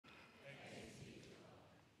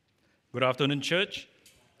Good afternoon, church.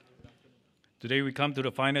 Today we come to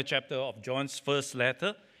the final chapter of John's first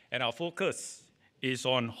letter, and our focus is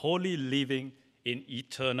on holy living in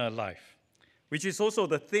eternal life, which is also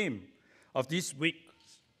the theme of this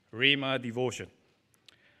week's Rhema devotion.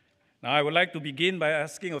 Now, I would like to begin by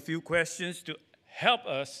asking a few questions to help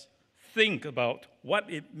us think about what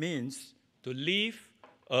it means to live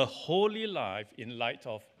a holy life in light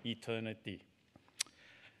of eternity.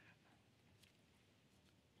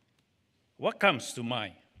 What comes to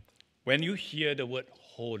mind when you hear the word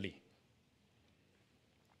holy?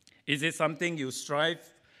 Is it something you strive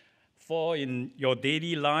for in your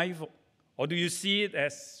daily life, or do you see it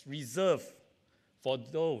as reserved for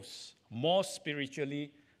those more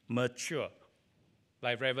spiritually mature,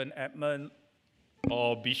 like Reverend Edmund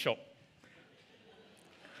or Bishop?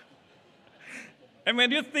 And when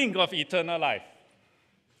you think of eternal life,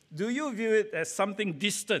 do you view it as something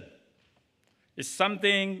distant? It's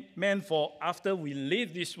something meant for after we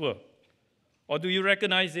leave this world? Or do you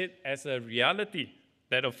recognize it as a reality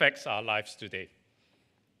that affects our lives today?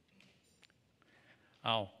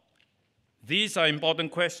 Now, these are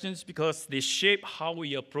important questions because they shape how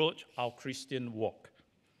we approach our Christian walk.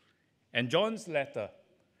 And John's letter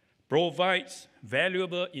provides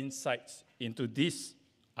valuable insights into these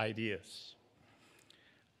ideas.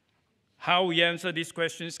 How we answer these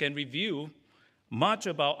questions can reveal much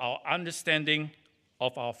about our understanding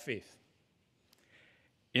of our faith.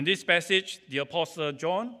 In this passage, the Apostle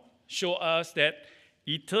John shows us that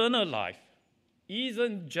eternal life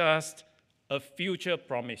isn't just a future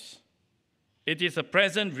promise. It is a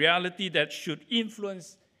present reality that should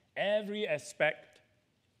influence every aspect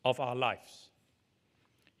of our lives.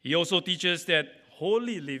 He also teaches that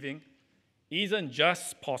holy living isn't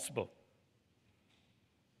just possible.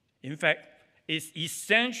 In fact, it's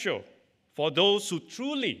essential for those who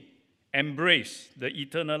truly embrace the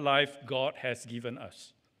eternal life God has given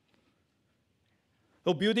us.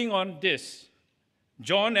 So building on this,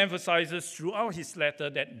 John emphasizes throughout his letter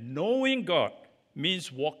that knowing God means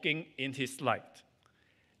walking in his light,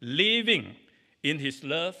 living in his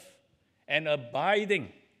love, and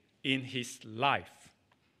abiding in his life.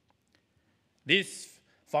 This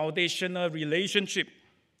foundational relationship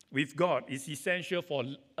with God is essential for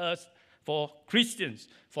us, for Christians,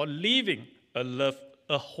 for living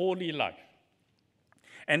a holy life.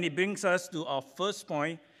 And it brings us to our first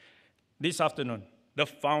point this afternoon, the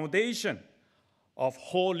foundation of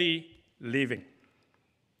holy living.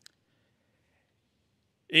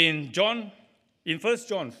 In 1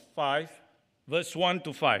 John 5, verse 1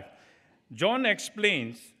 to 5, John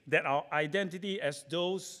explains that our identity as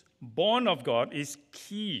those born of God is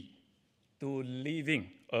key to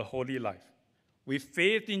living a holy life, with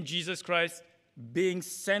faith in Jesus Christ being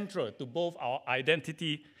central to both our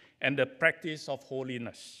identity and the practice of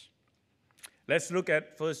holiness. Let's look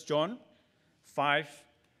at 1 John 5,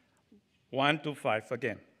 1 to 5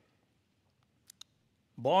 again.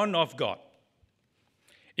 Born of God.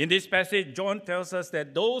 In this passage, John tells us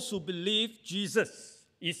that those who believe Jesus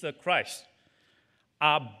is the Christ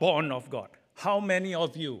are born of God. How many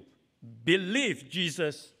of you believe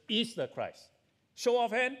Jesus is the Christ? Show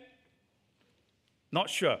of hand? Not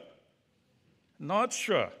sure. Not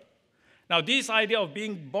sure. Now, this idea of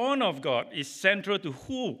being born of God is central to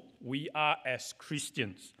who we are as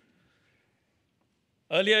Christians.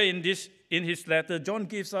 Earlier in his letter, John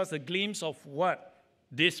gives us a glimpse of what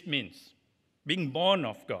this means, being born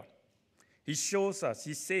of God. He shows us,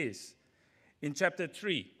 he says in chapter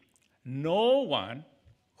 3, no one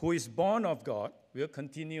who is born of God will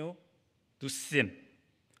continue to sin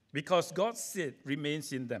because God's seed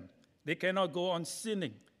remains in them. They cannot go on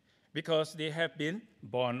sinning because they have been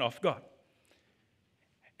born of God.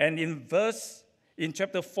 And in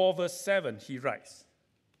chapter 4, verse 7, he writes,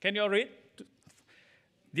 can you all read?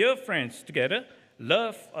 Dear friends, together,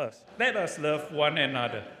 love us. Let us love one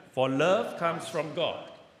another, for love comes from God.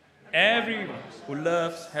 Everyone who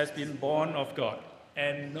loves has been born of God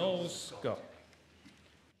and knows God.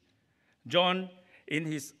 John, in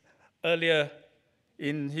his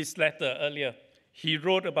letter earlier, he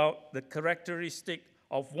wrote about the characteristic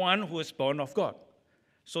of one who is born of God.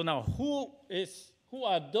 So now, who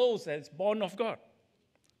are those that's born of God?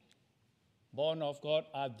 Born of God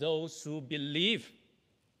are those who believe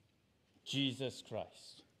Jesus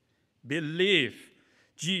Christ. Believe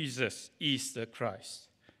Jesus is the Christ.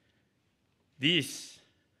 These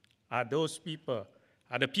are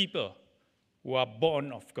the people who are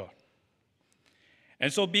born of God.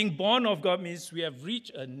 And so being born of God means we have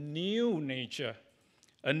reached a new nature,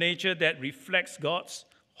 a nature that reflects God's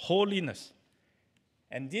holiness.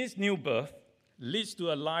 And this new birth leads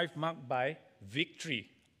to a life marked by victory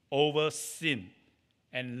over sin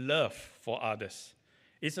and love for others.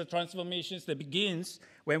 It's a transformation that begins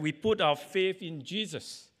when we put our faith in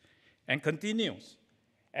Jesus and continues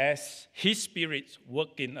as His Spirit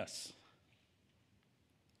works in us.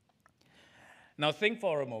 Now think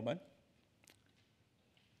for a moment.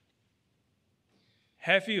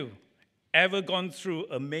 Have you ever gone through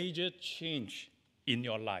a major change in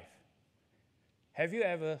your life? Have you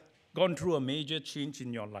ever gone through a major change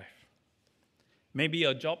in your life? Maybe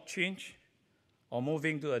a job change, or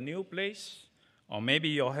moving to a new place, or maybe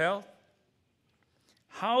your health.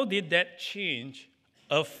 How did that change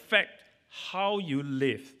affect how you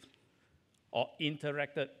lived or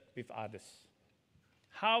interacted with others?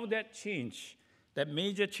 How that change, that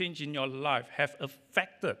major change in your life, have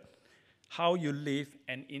affected how you live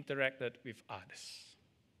and interacted with others?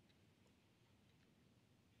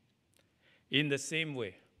 In the same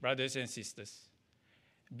way, brothers and sisters,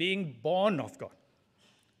 being born of God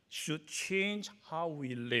should change how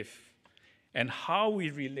we live and how we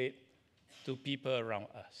relate to people around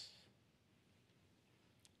us.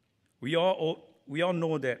 We all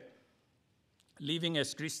know that living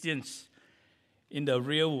as Christians in the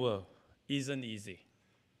real world isn't easy.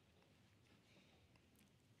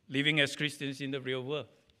 Living as Christians in the real world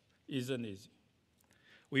isn't easy.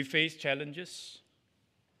 We face challenges.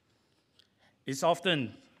 It's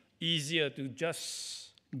often easier to just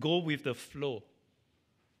go with the flow,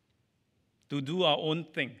 to do our own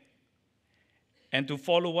thing, and to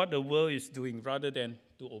follow what the world is doing rather than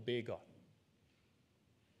to obey God.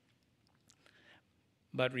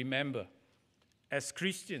 But remember, as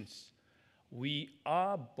Christians, we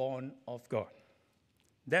are born of God.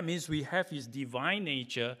 That means we have His divine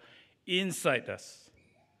nature inside us.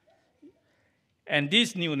 And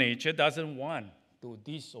this new nature doesn't want to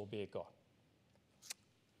disobey God.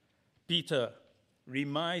 Peter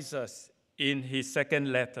reminds us in his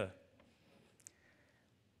second letter,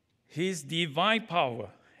 His divine power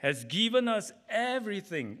has given us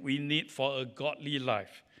everything we need for a godly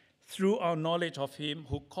life through our knowledge of Him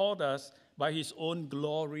who called us by His own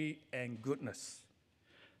glory and goodness.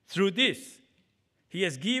 Through this, He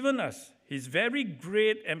has given us His very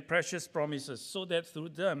great and precious promises so that through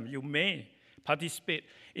them you may participate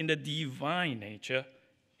in the divine nature,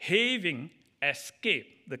 having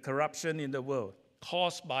escaped the corruption in the world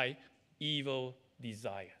caused by evil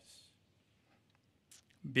desires.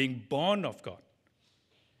 Being born of God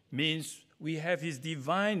means we have His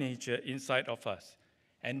divine nature inside of us.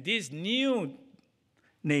 And this new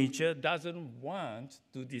nature doesn't want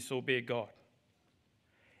to disobey God.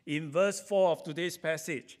 In verse 4 of today's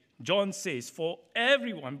passage, John says, "For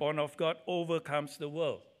everyone born of God overcomes the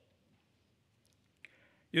world."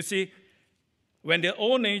 You see, when the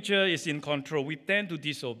old nature is in control, we tend to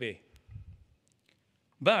disobey.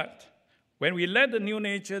 But when we let the new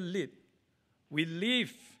nature lead, we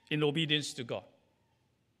live in obedience to God.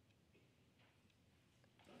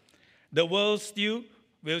 The world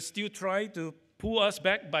will still try to pull us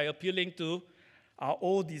back by appealing to our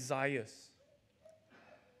old desires.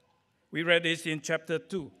 We read this in chapter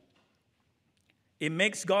 2. It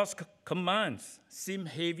makes God's commands seem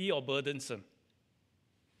heavy or burdensome.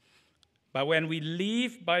 But when we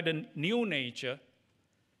live by the new nature,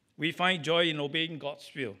 we find joy in obeying God's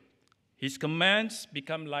will. His commands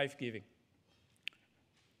become life-giving.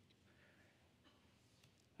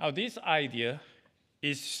 Now, this idea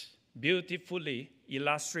is beautifully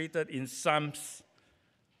illustrated in Psalms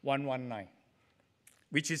 119,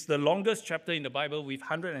 which is the longest chapter in the Bible with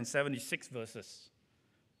 176 verses.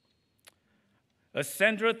 A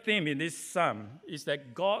central theme in this psalm is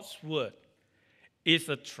that God's word is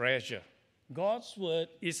a treasure. God's word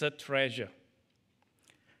is a treasure.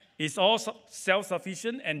 It's also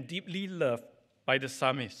self-sufficient and deeply loved by the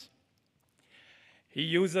psalmist. He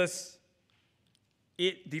uses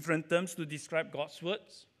 8 different terms to describe God's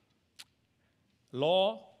words: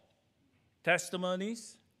 law,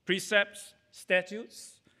 testimonies, precepts,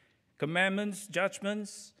 statutes, commandments,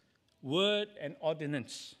 judgments, word, and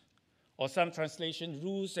ordinance, or some translation,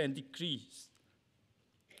 rules and decrees.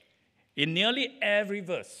 In nearly every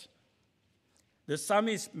verse, the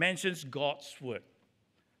psalmist mentions God's word,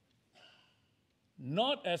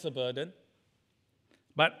 not as a burden,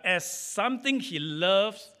 but as something he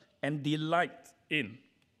loves and delights in.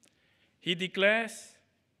 He declares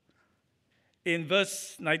in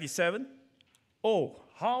verse 97, "Oh,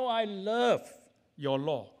 how I love your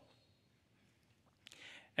law."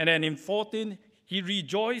 And then in 14, he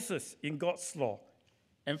rejoices in God's law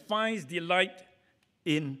and finds delight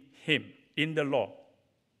in Him, in the law,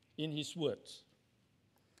 in His words.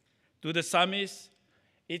 To the psalmist,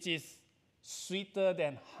 it is sweeter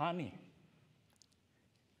than honey.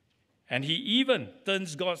 And he even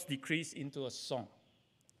turns God's decrees into a song.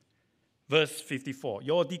 Verse 54,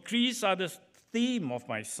 your decrees are the theme of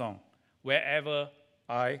my song, wherever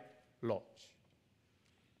I lodge.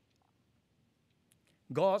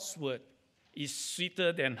 God's word is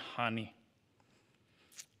sweeter than honey.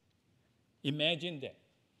 Imagine that.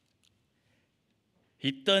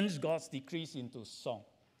 He turns God's decrees into song,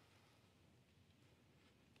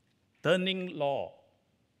 turning law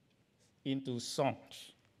into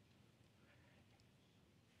songs.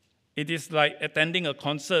 It is like attending a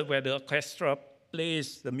concert where the orchestra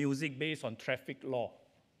plays the music based on traffic law.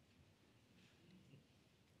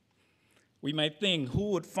 We might think,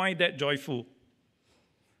 who would find that joyful?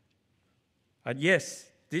 But yes,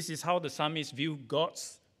 this is how the psalmist viewed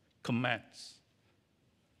God's commands.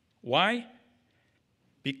 Why?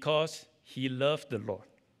 Because he loved the Lord.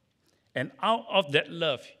 And out of that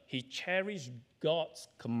love, he cherished God's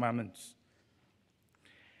commandments.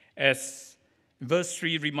 As verse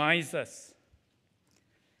 3 reminds us,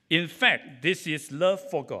 in fact, this is love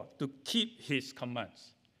for God, to keep his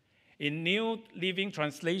commands. In New Living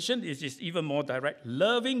Translation, it is even more direct.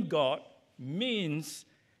 Loving God means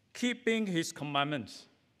keeping his commandments.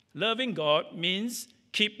 Loving God means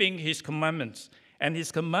keeping his commandments. And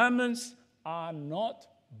his commandments are not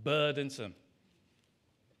burdensome.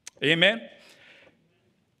 Amen?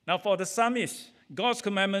 Now, for the psalmist, God's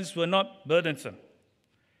commandments were not burdensome.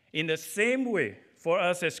 In the same way, for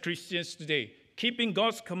us as Christians today, keeping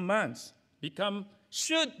God's commands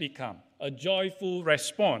should become a joyful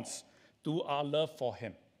response to our love for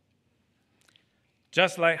him.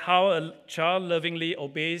 Just like how a child lovingly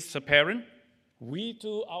obeys a parent, we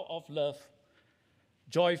too, out of love,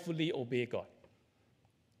 joyfully obey God.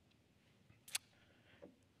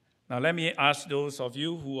 Now, let me ask those of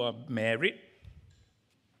you who are married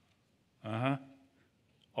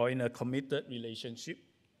or in a committed relationship.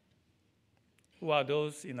 Who are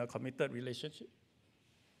those in a committed relationship?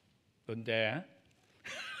 Don't dare.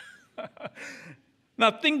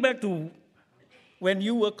 Now, think back to when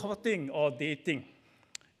you were courting or dating.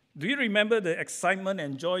 Do you remember the excitement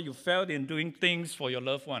and joy you felt in doing things for your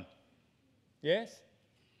loved one? Yes?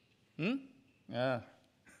 Yeah.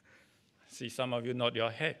 See, some of you nod your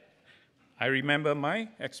head. I remember my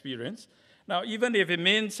experience. Now, even if it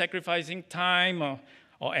means sacrificing time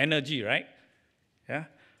or energy, right? Yeah.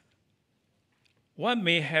 What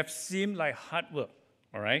may have seemed like hard work,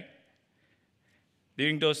 all right,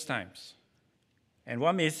 during those times, and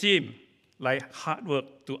what may seem like hard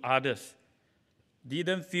work to others,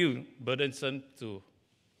 didn't feel burdensome to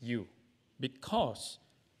you, because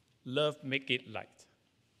love make it light,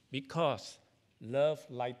 because love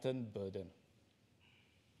lightened burden.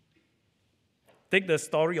 Take the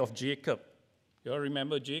story of Jacob. You all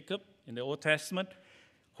remember Jacob in the Old Testament,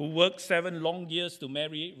 who worked 7 long years to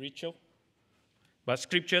marry Rachel? But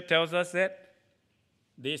Scripture tells us that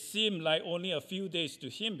they seem like only a few days to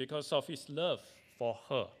him because of his love for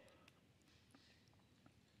her.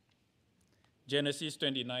 Genesis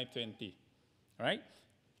 29:20, right?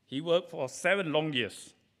 He worked for 7 long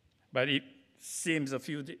years, but it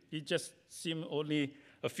just seemed only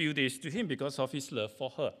a few days to him because of his love for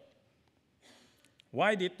her.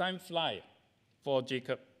 Why did time fly for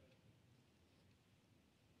Jacob?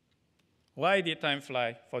 Why did time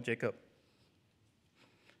fly for Jacob?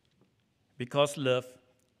 Because love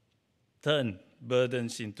turns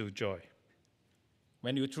burdens into joy.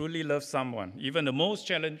 When you truly love someone, even the most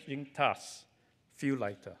challenging tasks feel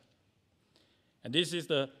lighter. And this is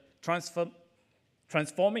the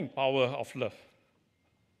transforming power of love.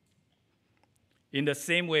 In the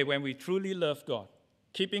same way, when we truly love God,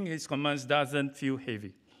 keeping his commands doesn't feel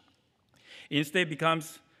heavy. Instead,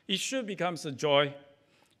 it should become a joy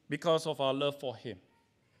because of our love for him.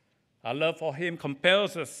 Our love for him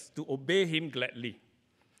compels us to obey him gladly.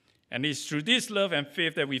 And it's through this love and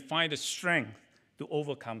faith that we find the strength to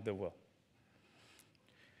overcome the world.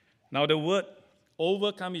 Now, the word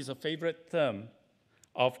overcome is a favorite term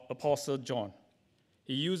of Apostle John.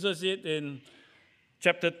 He uses it in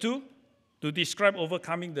chapter 2 to describe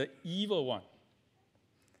overcoming the evil one.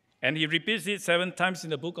 And he repeats it 7 times in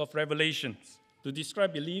the book of Revelation to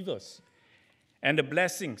describe believers and the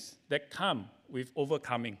blessings that come with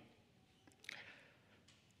overcoming.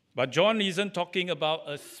 But John isn't talking about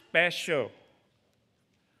a special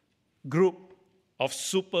group of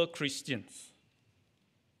super Christians.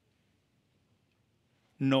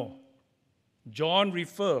 No. John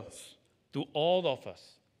refers to all of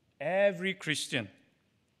us, every Christian,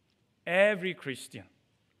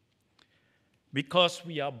 because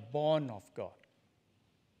we are born of God.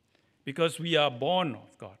 Because we are born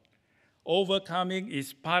of God. Overcoming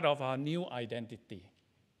is part of our new identity.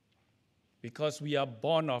 Because we are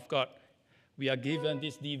born of God, we are given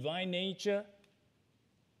this divine nature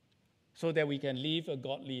so that we can live a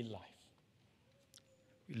godly life.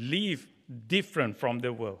 Live different from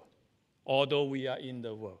the world, although we are in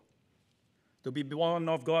the world. To be born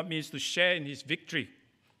of God means to share in his victory,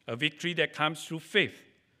 a victory that comes through faith.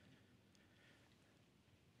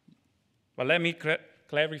 But let me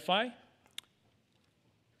clarify.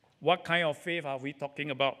 What kind of faith are we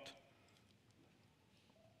talking about?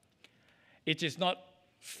 It is not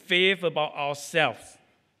faith about ourselves.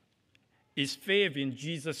 It's faith in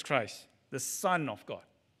Jesus Christ, the Son of God.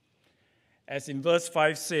 As in verse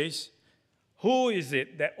 5 says, who is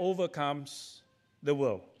it that overcomes the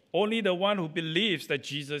world? Only the one who believes that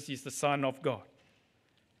Jesus is the Son of God.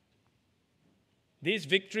 This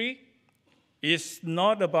victory isn't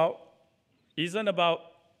about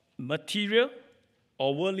material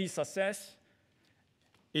or worldly success.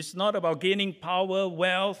 It's not about gaining power,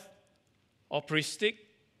 wealth, or prestige.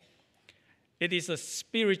 It is a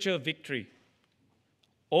spiritual victory,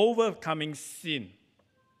 overcoming sin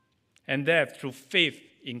and death through faith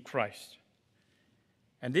in Christ.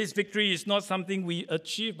 And this victory is not something we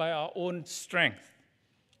achieve by our own strength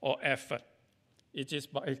or effort. It is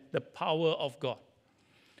by the power of God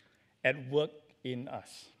at work in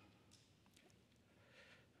us.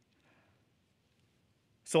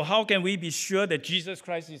 So how can we be sure that Jesus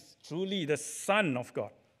Christ is truly the Son of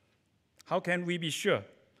God? How can we be sure?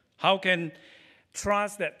 How can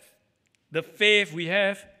trust that the faith we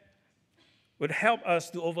have would help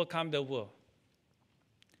us to overcome the world?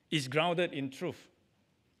 It's grounded in truth.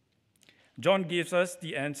 John gives us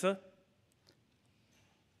the answer.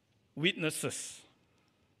 Witnesses.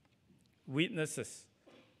 Witnesses.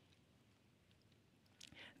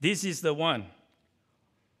 This is the one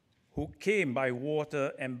who came by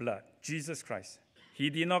water and blood, Jesus Christ. He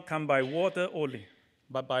did not come by water only,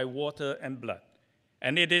 but by water and blood.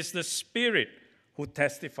 And it is the Spirit who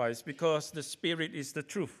testifies, because the Spirit is the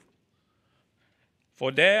truth.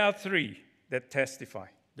 For there are three that testify: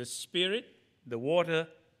 the Spirit, the water,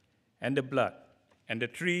 and the blood. And the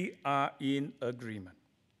three are in agreement.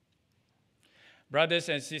 Brothers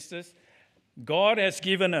and sisters, God has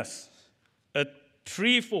given us a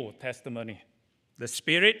threefold testimony: the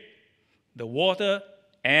Spirit, the water,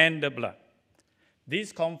 and the blood.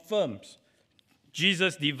 This confirms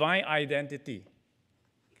Jesus' divine identity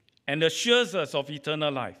and assures us of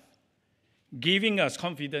eternal life, giving us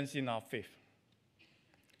confidence in our faith.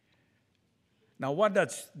 Now, what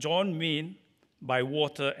does John mean by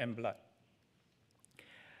water and blood?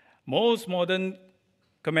 Most modern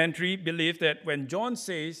commentary believe that when John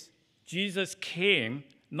says Jesus came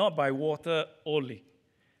not by water only,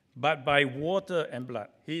 but by water and blood,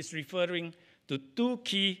 he is referring to two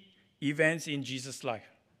key events in Jesus' life: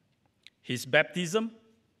 his baptism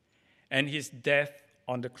and his death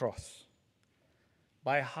on the cross.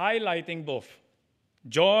 By highlighting both,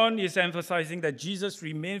 John is emphasizing that Jesus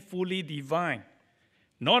remained fully divine,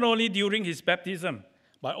 not only during his baptism,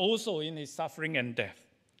 but also in his suffering and death,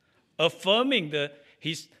 affirming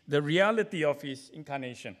the reality of his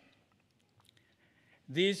incarnation.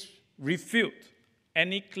 This refutes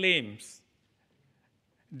any claims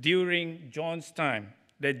during John's time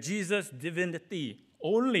that Jesus' divinity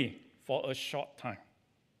only for a short time.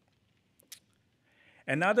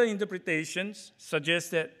 Another interpretation suggests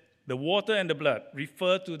that the water and the blood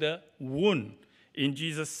refer to the wound in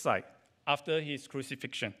Jesus' side after his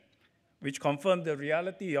crucifixion, which confirmed the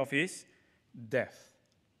reality of his death.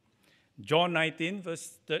 John 19,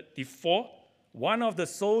 verse 34, one of the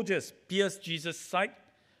soldiers pierced Jesus' side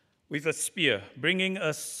with a spear, bringing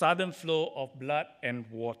a sudden flow of blood and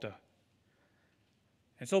water.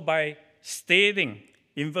 And so by stating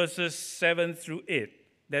in verses 7 through 8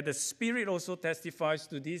 that the Spirit also testifies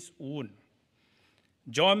to this wound,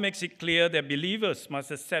 John makes it clear that believers must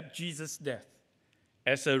accept Jesus' death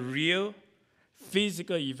as a real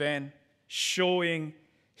physical event, showing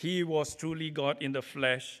he was truly God in the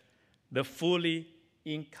flesh, the fully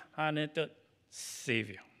incarnated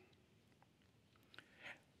Savior.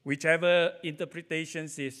 Whichever interpretation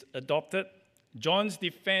is adopted, John's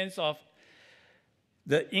defense of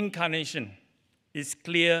the incarnation is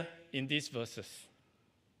clear in these verses.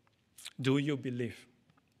 Do you believe?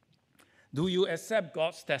 Do you accept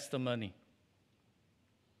God's testimony?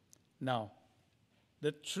 Now,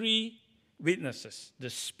 the three witnesses: the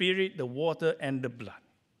Spirit, the water, and the blood.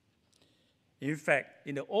 In fact,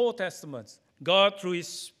 in the Old Testament, God, through his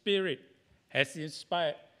Spirit, has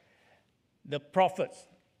inspired the prophets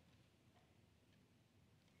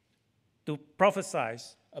to prophesy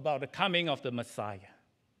about the coming of the Messiah.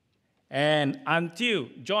 And until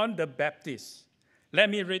John the Baptist, Let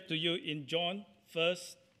me read to you in John 1,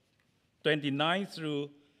 29 through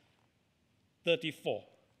 34.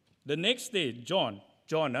 The next day, John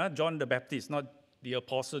the Baptist, not the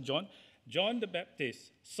Apostle John, John the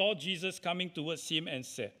Baptist saw Jesus coming towards him and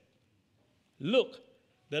said, "Look,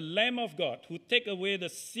 the Lamb of God who take away the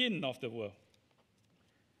sin of the world.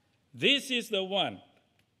 This is the one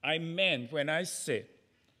I meant when I said,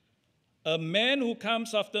 a man who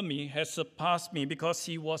comes after me has surpassed me because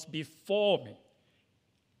he was before me.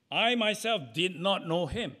 I myself did not know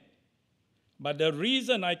him. But the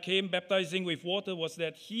reason I came baptizing with water was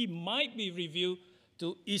that he might be revealed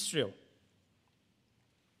to Israel."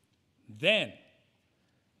 Then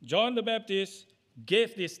John the Baptist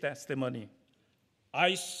gave this testimony.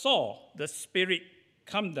 "I saw the Spirit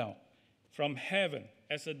come down from heaven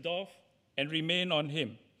as a dove and remain on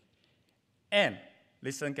him. And,"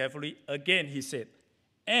 listen carefully, again he said,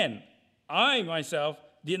 "and I myself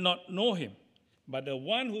did not know him, but the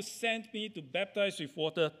one who sent me to baptize with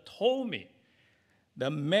water told me, the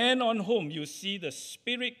man on whom you see the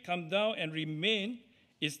Spirit come down and remain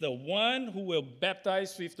is the one who will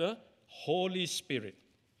baptize with the Holy Spirit.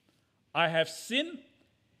 I have seen,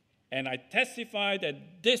 and I testify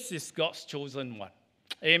that this is God's chosen one."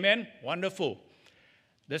 Amen? Wonderful.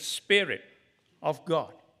 The Spirit of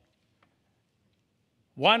God.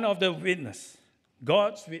 One of the witness,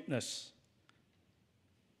 God's witness.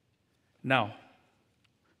 Now,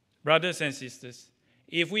 brothers and sisters,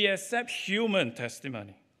 if we accept human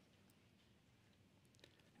testimony,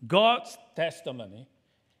 God's testimony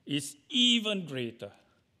is even greater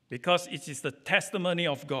because it is the testimony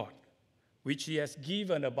of God which he has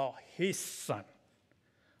given about his Son.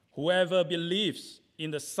 Whoever believes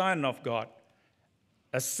in the Son of God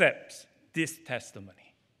accepts this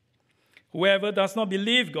testimony. Whoever does not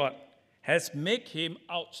believe God has made him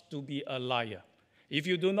out to be a liar. If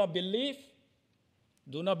you do not believe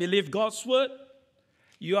God's word,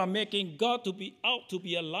 you are making God to be out to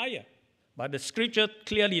be a liar. But the scripture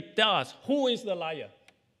clearly tells us who is the liar.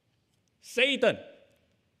 Satan.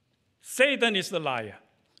 Satan is the liar.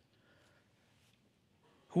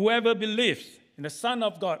 Whoever believes in the Son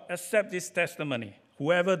of God accepts this testimony.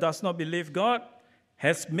 Whoever does not believe God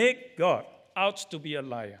has made God out to be a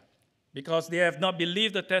liar, because they have not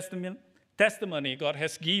believed the testimony God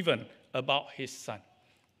has given about his Son.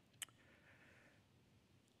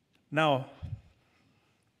 Now,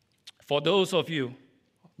 for those of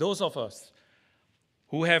us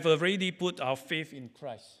who have already put our faith in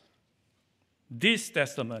Christ, this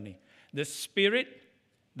testimony, the Spirit,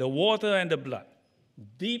 the water, and the blood,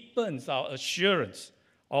 deepens our assurance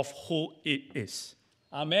of who it is.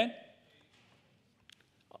 Amen?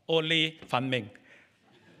 Only Fan Ming.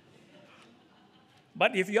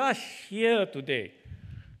 But if you are here today,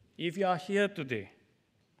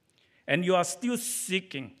 and you are still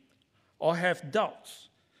seeking or have doubts,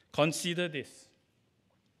 consider this.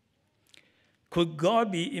 Could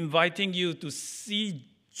God be inviting you to see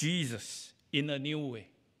Jesus in a new way?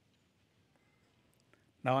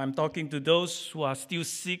 Now I'm talking to those who are still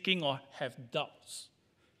seeking or have doubts.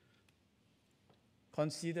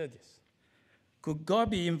 Consider this. Could God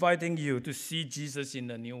be inviting you to see Jesus in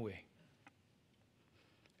a new way?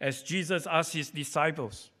 As Jesus asked his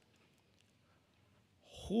disciples,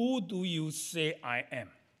 "Who do you say I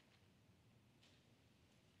am?"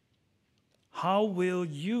 How will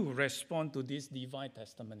you respond to this divine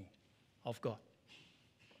testimony of God?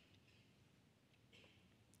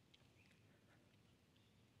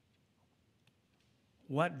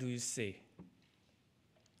 What do you say?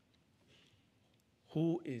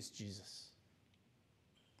 Who is Jesus?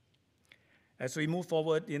 As we move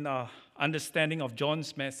forward in our understanding of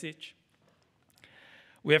John's message,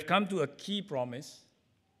 we have come to a key promise,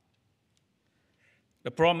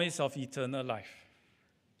 the promise of eternal life.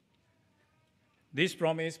 This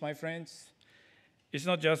promise, my friends, is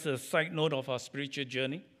not just a side note of our spiritual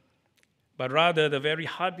journey, but rather the very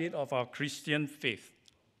heartbeat of our Christian faith.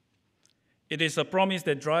 It is a promise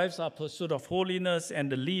that drives our pursuit of holiness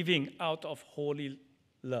and the living out of holy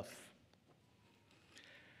love.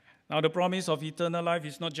 Now, the promise of eternal life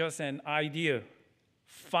is not just an idea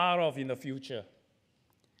far off in the future.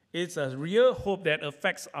 It's a real hope that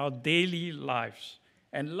affects our daily lives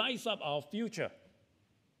and lights up our future.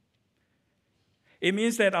 It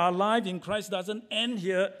means that our life in Christ doesn't end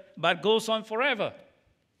here, but goes on forever.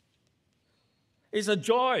 It's a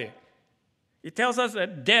joy. It tells us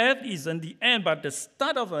that death isn't the end, but the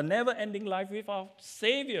start of a never-ending life with our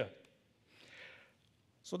Savior.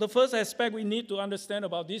 So the first aspect we need to understand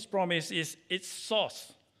about this promise is its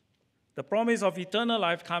source. The promise of eternal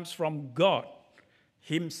life comes from God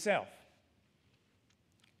Himself.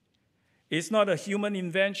 It's not a human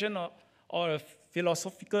invention or a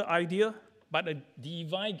philosophical idea, but a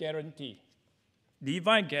divine guarantee.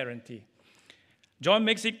 Divine guarantee. John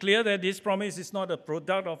makes it clear that this promise is not a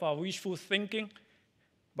product of our wishful thinking,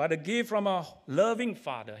 but a gift from our loving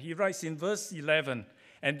Father. He writes in verse 11,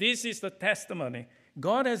 and this is the testimony.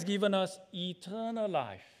 God has given us eternal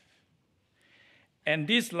life, and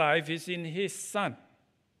this life is in His Son.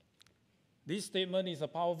 This statement is a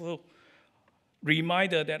powerful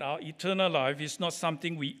reminder that our eternal life is not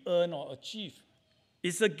something we earn or achieve.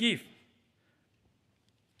 It's a gift.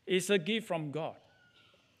 It's a gift from God.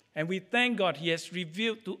 And we thank God He has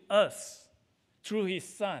revealed to us through His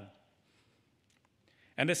Son.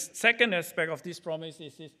 And the second aspect of this promise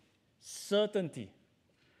is His certainty.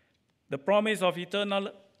 The promise of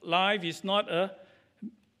eternal life is not a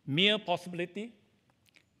mere possibility,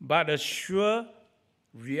 but a sure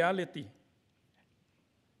reality.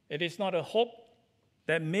 It is not a hope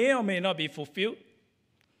that may or may not be fulfilled,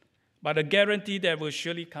 but a guarantee that will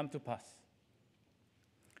surely come to pass.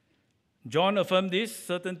 John affirmed this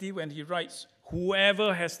certainty when he writes,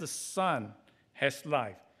 "Whoever has the Son has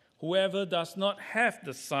life. Whoever does not have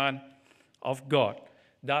the Son of God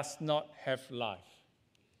does not have life."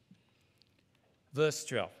 Verse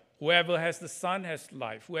 12, "Whoever has the Son has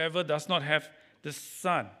life. Whoever does not have the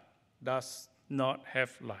Son does not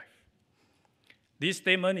have life." This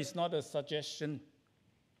statement is not a suggestion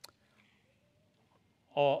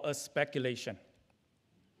or a speculation.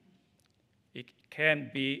 It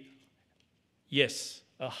can be, yes,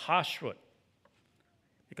 a harsh word,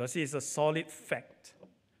 because it is a solid fact.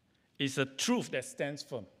 It's a truth that stands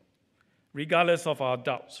firm, regardless of our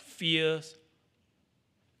doubts, fears,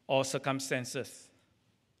 or circumstances.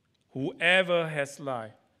 Whoever has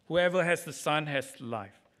life, whoever has the Son has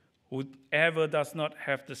life. Whoever does not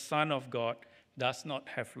have the Son of God does not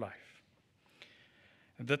have life.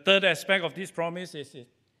 The third aspect of this promise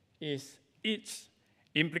is its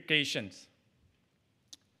implications.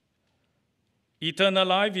 Eternal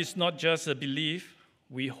life is not just a belief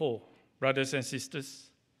we hold, brothers and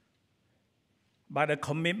sisters, but a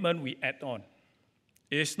commitment we add on.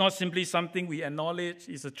 It is not simply something we acknowledge.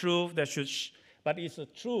 It's a truth that but it's a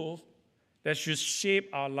truth that should shape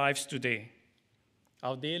our lives today,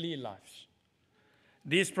 our daily lives.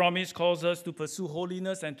 This promise calls us to pursue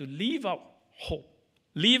holiness and to live out hope,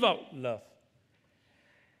 live out love.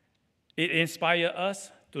 It inspires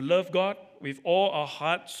us to love God with all our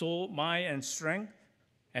heart, soul, mind, and strength,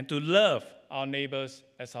 and to love our neighbors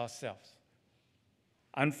as ourselves.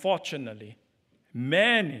 Unfortunately,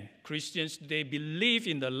 many Christians today believe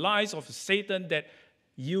in the lies of Satan that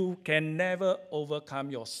you can never overcome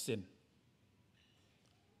your sin.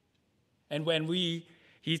 And when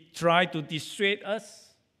he tried to dissuade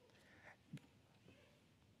us,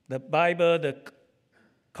 the Bible, the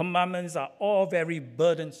commandments are all very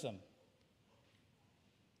burdensome.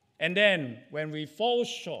 And then when we fall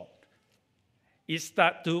short, it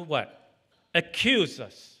starts to what? Accuse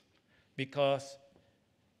us, because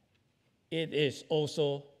it is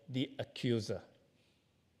also the accuser.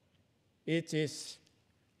 It is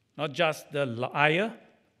not just the liar,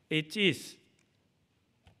 it is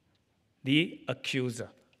the accuser.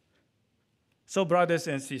 So, brothers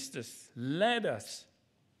and sisters, let us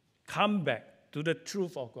come back to the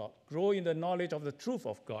truth of God, grow in the knowledge of the truth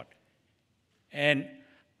of God, and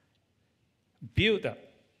build up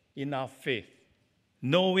in our faith,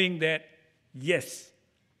 knowing that, yes,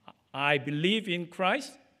 I believe in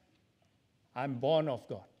Christ, I'm born of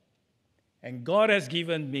God, and God has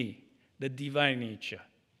given me the divine nature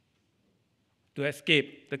to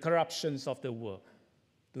escape the corruptions of the world,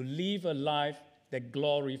 to live a life that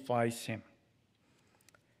glorifies Him.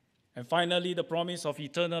 And finally, the promise of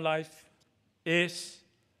eternal life is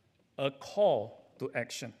a call to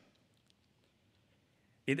action.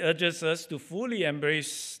 It urges us to fully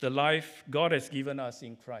embrace the life God has given us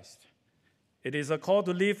in Christ. It is a call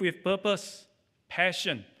to live with purpose,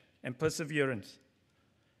 passion, and perseverance.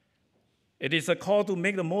 It is a call to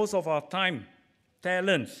make the most of our time,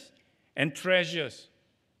 talents, and treasures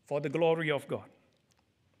for the glory of God.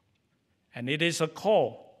 And it is a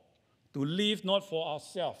call to live not for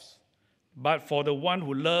ourselves, but for the one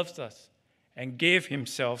who loves us and gave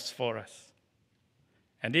Himself for us.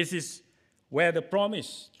 And this is where the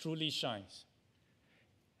promise truly shines.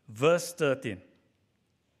 Verse 13.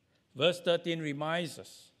 Verse 13 reminds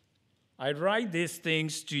us, I write these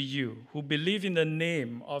things to you who believe in the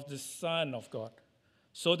name of the Son of God,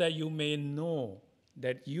 so that you may know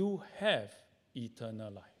that you have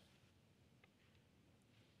eternal life.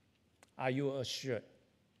 Are you assured?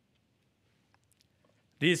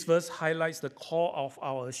 This verse highlights the core of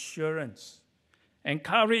our assurance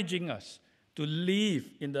encouraging us to live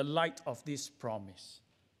in the light of this promise.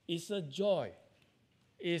 It's a joy.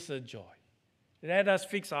 It's a joy. Let us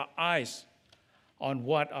fix our eyes on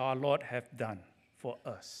what our Lord has done for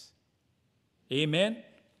us. Amen.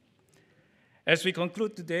 As we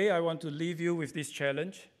conclude today, I want to leave you with this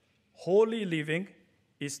challenge. Holy living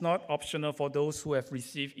is not optional for those who have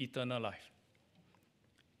received eternal life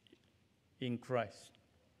in Christ.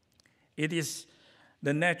 It is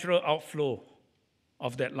the natural outflow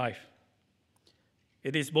of that life.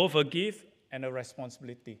 It is both a gift and a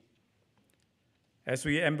responsibility. As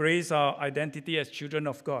we embrace our identity as children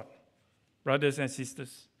of God, brothers and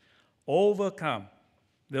sisters, overcome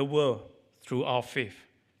the world through our faith.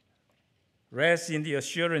 Rest in the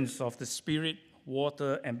assurance of the Spirit,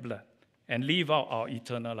 water, and blood, and live out our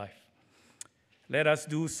eternal life. Let us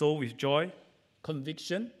do so with joy,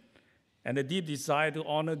 conviction, and a deep desire to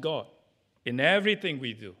honor God in everything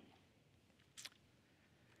we do.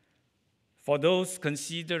 For those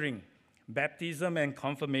considering baptism and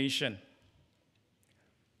confirmation,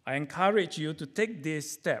 I encourage you to take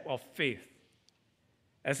this step of faith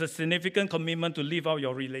as a significant commitment to live out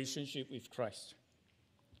your relationship with Christ.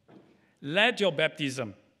 Let your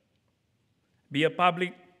baptism be a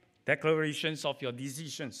public declaration of your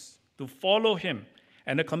decisions to follow Him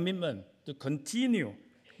and a commitment to continue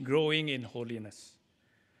growing in holiness.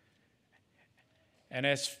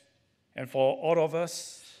 And for all of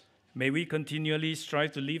us, may we continually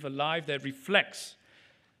strive to live a life that reflects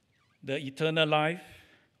the eternal life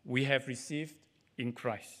we have received in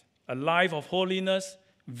Christ. A life of holiness,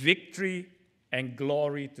 victory, and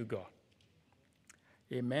glory to God.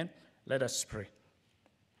 Amen. Let us pray.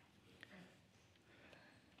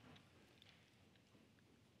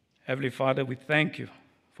 Heavenly Father, we thank you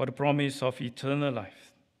for the promise of eternal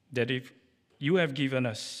life that if you have given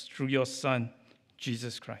us through your Son,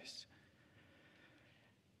 Jesus Christ.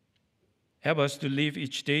 Help us to live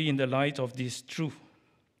each day in the light of this truth,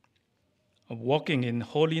 of walking in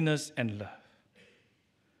holiness and love.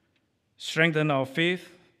 Strengthen our faith,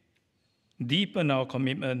 deepen our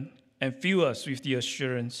commitment, and fill us with the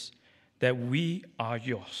assurance that we are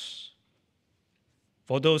yours.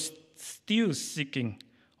 For those still seeking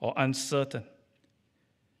or uncertain,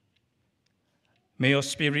 may your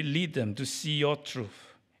Spirit lead them to see your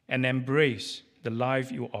truth and embrace the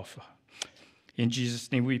life you offer. In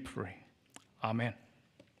Jesus' name we pray. Amen.